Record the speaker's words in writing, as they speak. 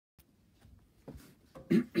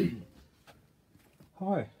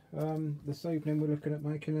Hi, this evening we're looking at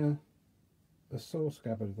making a saw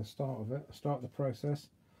scabbard, the start of it, the process.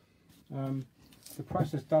 The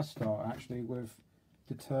process does start actually with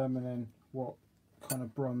determining what kind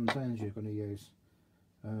of bronze ends you're going to use.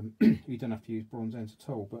 You don't have to use bronze ends at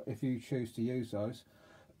all, but if you choose to use those,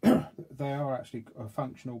 they are actually a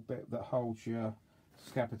functional bit that holds your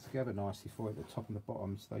scabbard together nicely for you at the top and the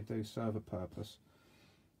bottom, so they do serve a purpose.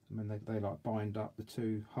 I mean, they like bind up the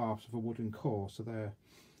two halves of a wooden core, so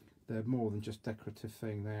they're more than just decorative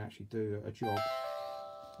thing. They actually do a job.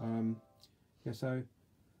 Yeah, so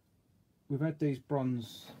we've had these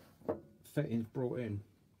bronze fittings brought in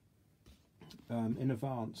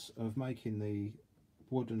advance of making the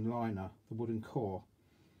wooden liner, the wooden core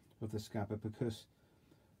of the scabbard, because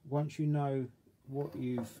once you know what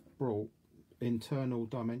you've brought, internal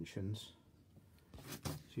dimensions,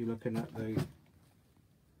 so you're looking at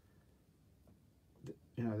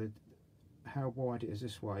how wide it is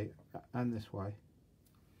this way and this way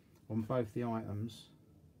on both the items,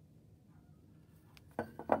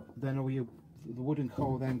 then the wooden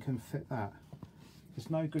core then can fit that. There's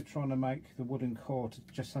no good trying to make the wooden core to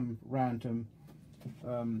just some random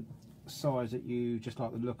size that you just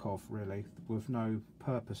like the look of, really, with no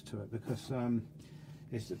purpose to it, because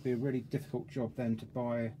it'd be a really difficult job then to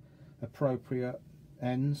buy appropriate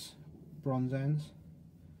ends, bronze ends.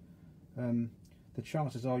 The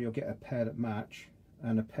chances are you'll get a pair that match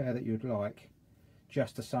and a pair that you'd like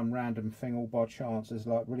just to some random thing all by chance is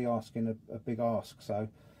like really asking a big ask. So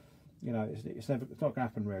you know, it's not going to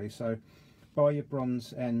happen really. So buy your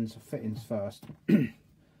bronze ends fittings first.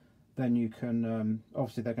 Then you can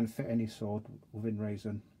obviously they're going to fit any sword within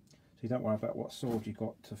reason, so you don't worry about what sword you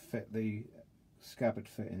got to fit the scabbard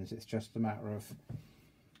fittings. It's just a matter of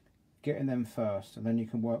getting them first, and then you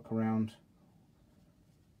can work around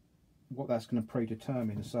what that's going to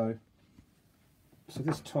predetermine. So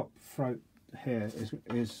this top throat here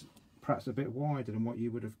is perhaps a bit wider than what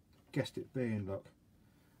you would have guessed it being. Look,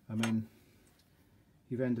 I mean,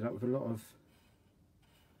 you've ended up with a lot of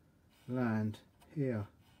land here.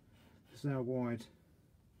 This is how wide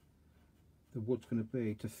the wood's going to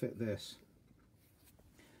be to fit this.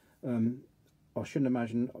 I shouldn't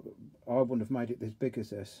imagine, I wouldn't have made it as big as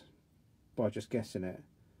this by just guessing it.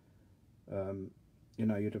 You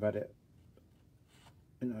know, you'd have had it,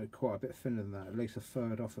 you know, quite a bit thinner than that, at least a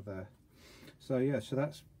third off of there. So yeah, so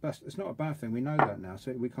that's it's not a bad thing. We know that now,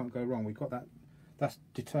 so we can't go wrong. We've got that. That's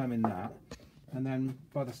determined that, and then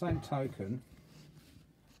by the same token,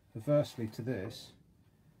 adversely to this,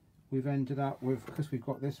 we've ended up with, because we've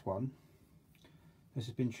got this one. This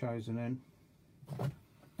has been chosen in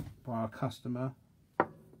by our customer.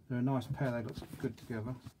 They're a nice pair. They look good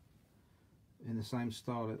together in the same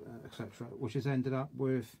style, etc. Which has ended up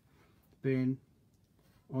with being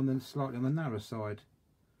on the slightly on the narrow side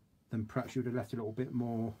than perhaps you would have left a little bit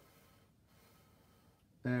more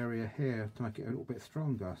area here to make it a little bit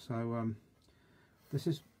stronger. So this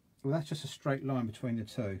is, well, that's just a straight line between the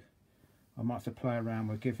two. I might have to play around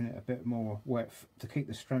with giving it a bit more width to keep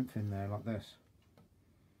the strength in there, like this.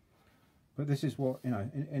 But this is what, you know,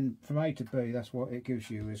 in from A to B, that's what it gives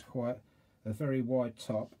you, is quite a very wide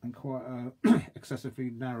top and quite a excessively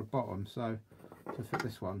narrow bottom. So to fit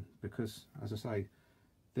this one, because as I say,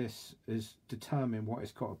 this is determining what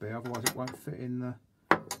it's got to be, otherwise it won't fit in the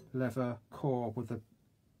leather core with the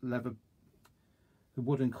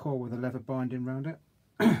wooden core with a leather binding around it.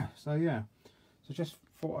 So yeah, so just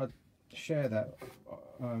thought I'd share that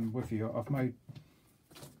with you. I've made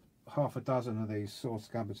half a dozen of these sword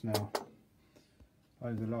scabbards now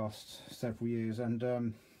over the last several years,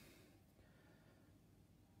 and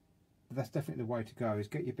that's definitely the way to go, is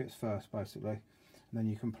get your bits first basically, and then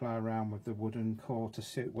you can play around with the wooden core to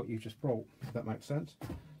suit what you just brought, if that makes sense.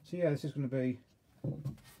 So yeah, this is going to be,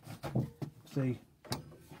 see,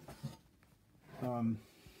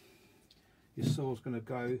 your saw's going to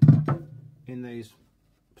go in these,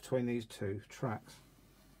 between these two tracks,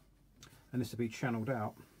 and this will be channeled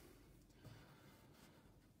out.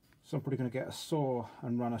 So I'm probably going to get a saw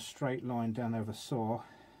and run a straight line down there with a saw.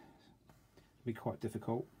 It'll be quite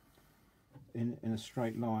difficult in a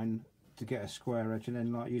straight line to get a square edge, and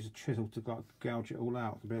then like use a chisel to gouge it all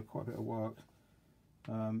out. It'll be quite a bit of work.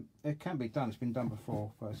 It can be done, it's been done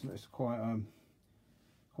before, but it's quite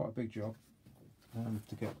a big job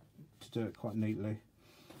to do it quite neatly.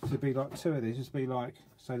 So it'd be like two of these. This would be like,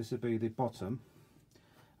 say this would be the bottom,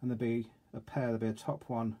 and there'd be a pair, there'd be a top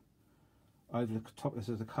one over the top. This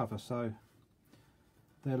is the cover, so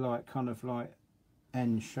they're like kind of like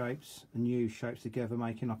N shapes and U shapes together,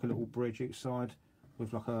 making like a little bridge each side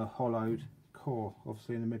with like a hollowed core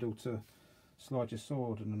obviously in the middle to slide your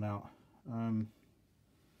sword in and out.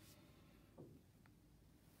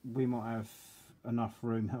 We might have enough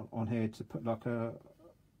room on here to put like a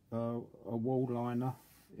wall liner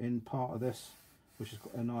in part of this, which is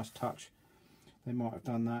a nice touch. They might have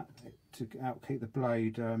done that to keep the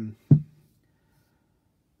blade,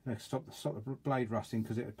 stop the blade rusting,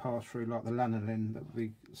 because it would pass through like the lanolin that would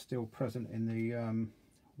be still present in the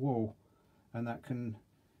wall, and that can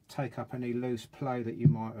take up any loose play that you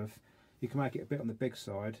might have. You can make it a bit on the big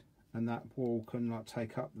side, and that wall can like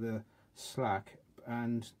take up the slack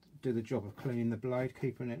and do the job of cleaning the blade,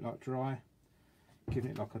 keeping it like dry,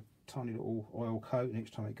 giving it like a tiny little oil coat, and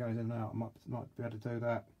each time it goes in and out, I might be able to do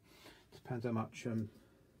that. Depends how much. So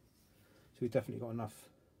we've definitely got enough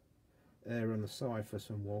air on the side for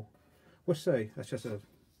some wool. We'll see. That's just a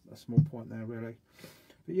small point there, really.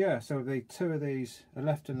 But yeah, so the two of these, a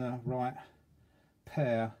left and a right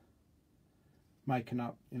pair, making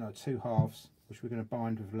up, you know, two halves, which we're going to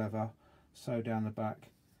bind with leather, sew down the back.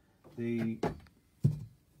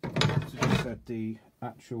 As I said, the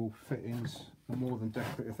actual fittings are more than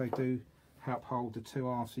decorative. They do help hold the two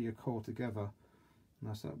halves of your core together,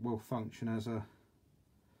 and that will function as a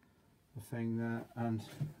thing there. And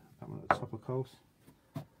that one at the top, of course,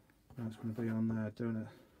 that's going to be on there doing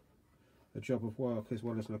a job of work, as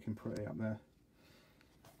well as looking pretty up there.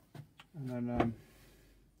 And then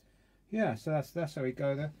yeah, so that's how we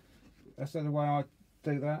go there. That's the way I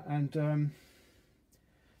do that. And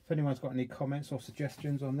if anyone's got any comments or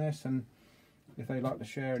suggestions on this, and if they'd like to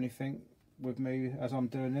share anything with me as I'm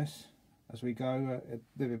doing this, as we go,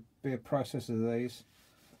 there'll be a process of these,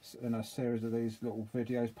 and a series of these little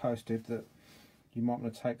videos posted that you might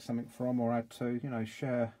want to take something from or add to. You know,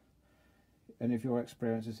 share any of your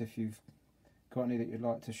experiences if you've got any that you'd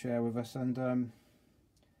like to share with us. And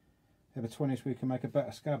between us we can make a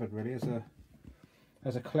better scabbard, really,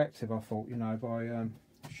 as a collective. I thought, you know, by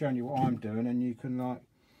showing you what I'm doing, and you can like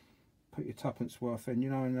put your tuppence worth in, you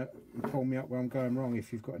know, and pull me up where I'm going wrong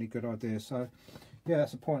if you've got any good ideas. So yeah,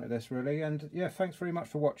 that's the point of this, really. And yeah, thanks very much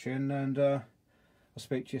for watching, and I'll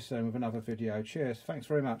speak to you soon with another video. Cheers, thanks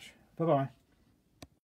very much, bye bye.